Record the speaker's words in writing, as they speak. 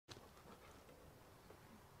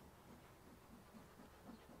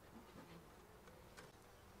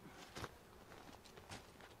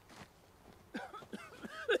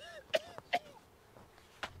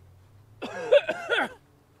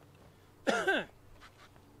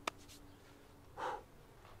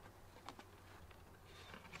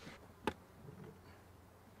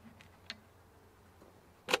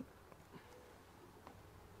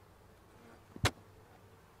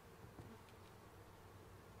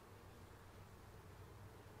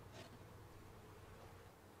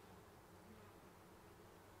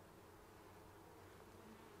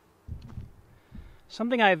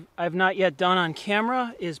Something I've not yet done on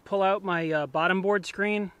camera is pull out my bottom board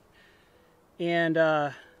screen and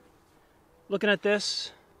looking at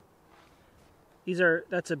this.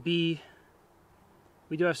 That's a bee.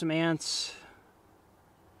 We do have some ants.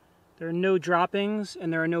 There are no droppings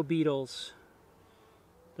and there are no beetles.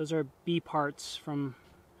 Those are bee parts from,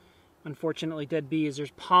 unfortunately, dead bees.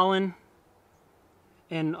 There's pollen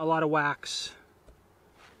and a lot of wax,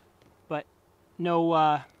 but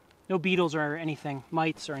no beetles or anything,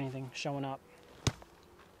 mites or anything showing up.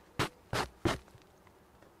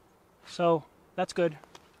 So that's good.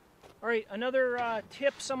 All right, another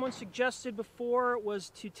tip someone suggested before was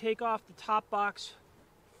to take off the top box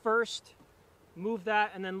first, move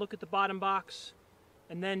that, and then look at the bottom box,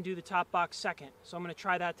 and then do the top box second. So I'm going to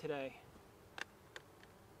try that today.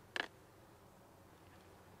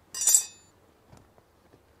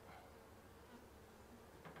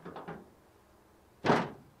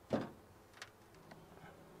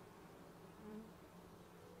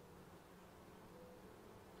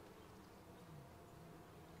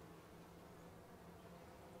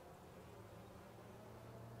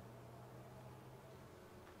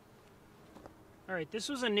 All right, this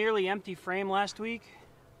was a nearly empty frame last week.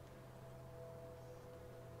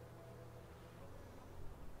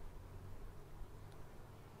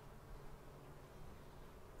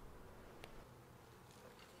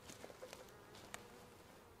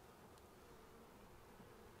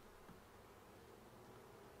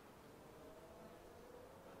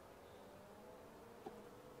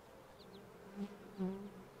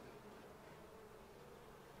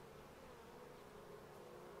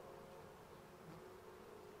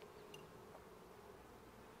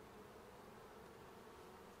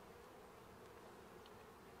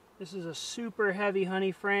 This is a super heavy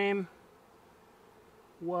honey frame.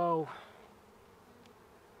 Whoa.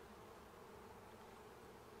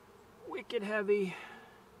 Wicked heavy.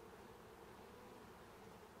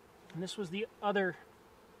 And this was the other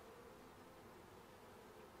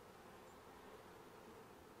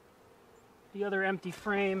empty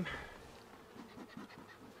frame.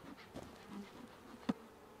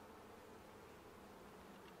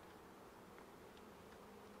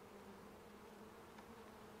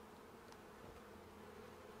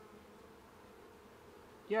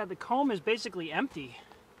 Yeah, the comb is basically empty.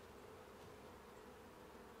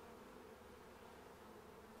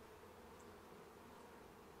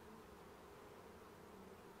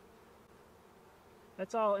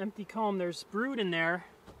 That's all empty comb. There's brood in there,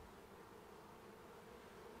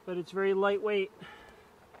 but it's very lightweight.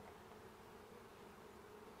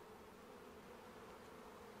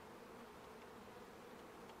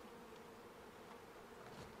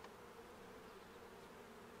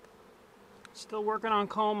 Still working on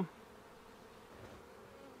comb.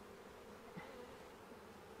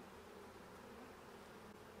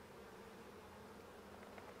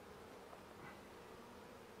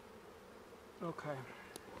 Okay.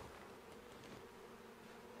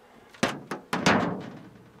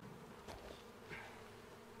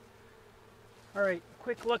 All right,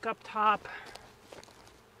 quick look up top.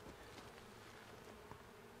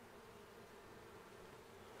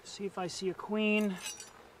 See if I see a queen.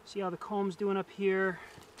 See how the comb's doing up here.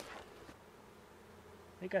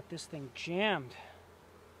 They got this thing jammed.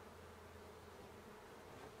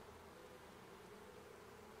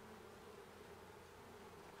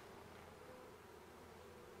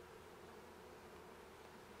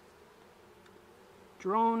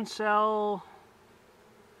 Drone cell.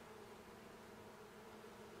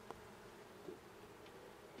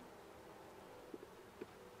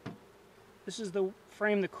 This is the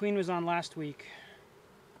frame the queen was on last week.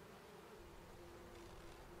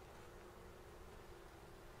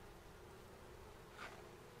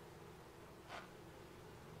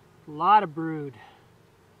 A lot of brood.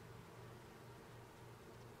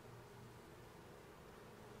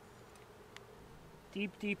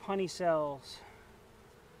 Deep, deep honey cells.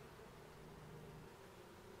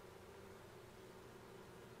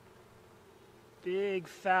 Big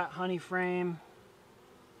fat honey frame.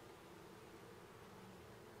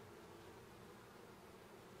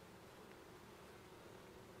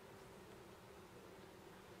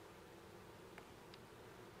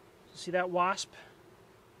 See that wasp?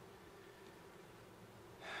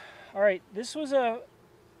 All right, this was a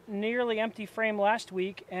nearly empty frame last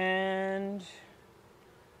week, and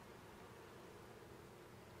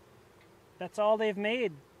that's all they've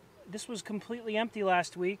made. This was completely empty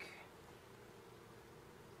last week,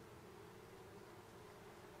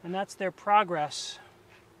 and that's their progress.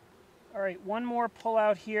 All right, one more pull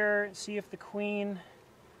out here, see if the queen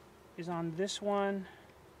is on this one.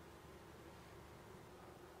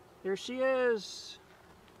 There she is.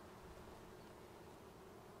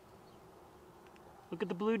 Look at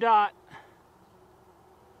the blue dot.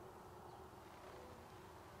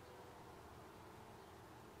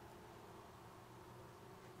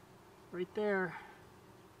 Right there.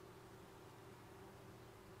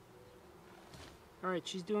 All right,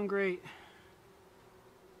 she's doing great.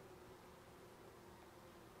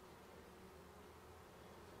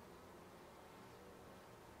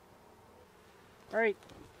 All right,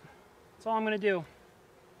 that's all I'm gonna do.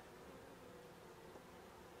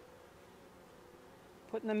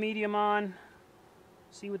 Putting the medium on,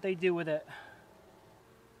 see what they do with it.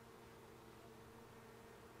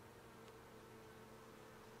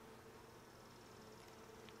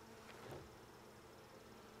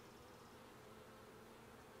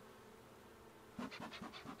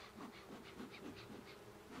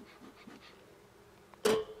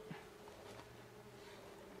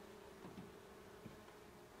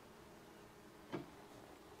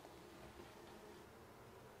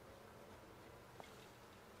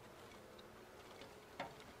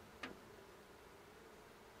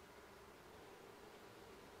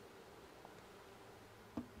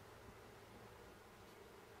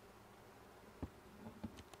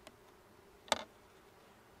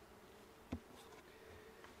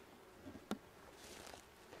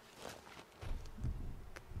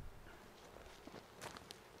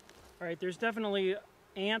 All right, there's definitely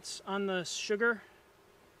ants on the sugar.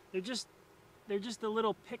 They're just the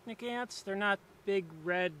little picnic ants. They're not big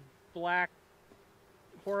red, black,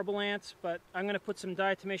 horrible ants, but I'm going to put some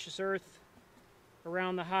diatomaceous earth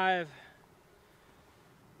around the hive.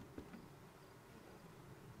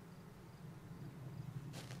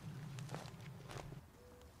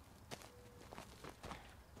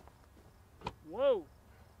 Whoa!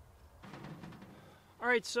 All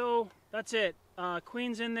right, so that's it.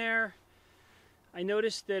 Queen's in there. I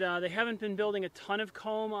noticed that they haven't been building a ton of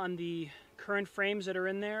comb on the current frames that are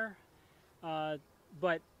in there,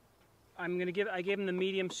 but I gave them the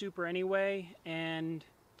medium super anyway, and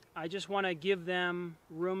I just want to give them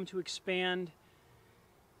room to expand.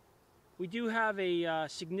 We do have a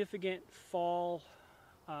significant fall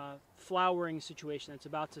flowering situation that's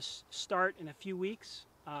about to start in a few weeks.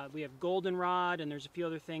 We have goldenrod, and there's a few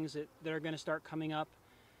other things that are going to start coming up.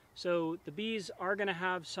 So the bees are going to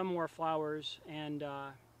have some more flowers, and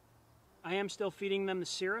I am still feeding them the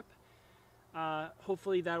syrup.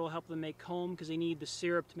 Hopefully that will help them make comb, because they need the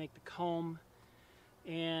syrup to make the comb.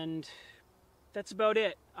 And that's about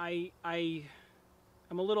it. I'm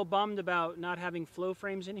a little bummed about not having flow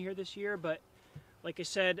frames in here this year, but like I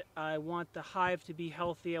said, I want the hive to be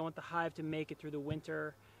healthy. I want the hive to make it through the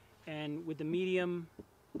winter. And with the medium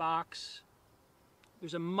box,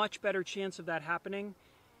 there's a much better chance of that happening.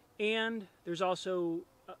 And there's also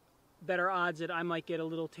better odds that I might get a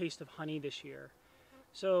little taste of honey this year.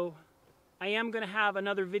 So I am going to have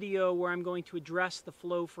another video where I'm going to address the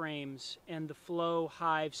flow frames and the flow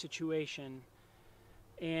hive situation,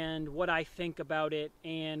 and what I think about it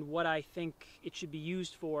and what I think it should be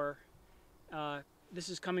used for. This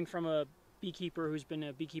is coming from a beekeeper who's been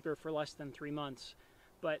a beekeeper for less than 3 months.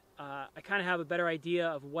 But I kind of have a better idea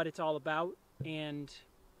of what it's all about, and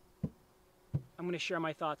I'm going to share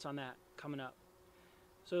my thoughts on that coming up.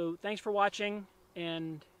 So thanks for watching,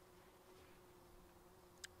 and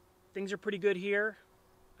things are pretty good here.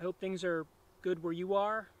 I hope things are good where you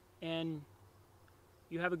are, and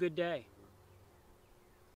you have a good day.